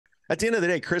at the end of the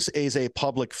day, Chris is a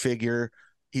public figure.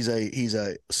 He's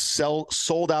a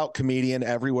sold out comedian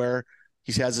everywhere.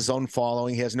 He has his own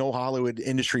following. He has no Hollywood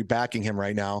industry backing him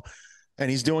right now,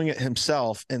 and he's doing it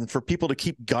himself. And for people to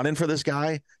keep gunning for this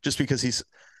guy just because he's,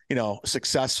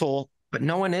 successful. But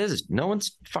no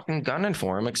one's fucking gunning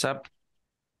for him except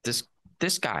this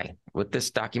guy with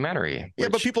this documentary. Yeah,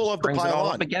 but people love to pile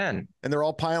on again, and they're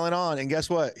all piling on. And guess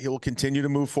what? He will continue to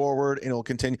move forward, and he'll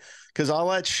continue because all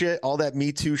that shit, all that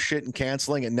Me Too shit and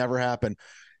canceling, it never happened.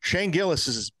 Shane Gillis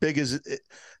is as big as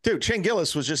dude. Shane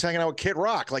Gillis was just hanging out with Kid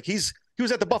Rock. Like he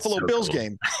was at the Buffalo Bills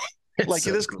game. Like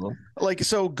so this, cool. Like,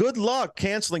 so good luck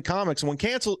canceling comics. And when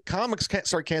comics can't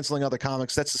start canceling other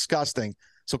comics, that's disgusting.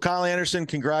 So Kyle Anderson,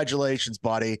 congratulations,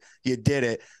 buddy. You did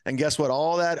it. And guess what?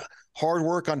 All that hard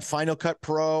work on Final Cut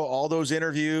Pro, all those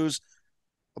interviews,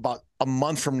 about a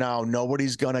month from now,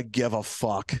 nobody's going to give a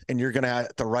fuck. And you're going to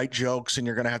have the right jokes, and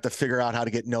you're going to have to figure out how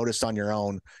to get noticed on your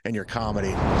own and your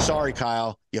comedy. Sorry,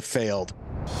 Kyle, you failed.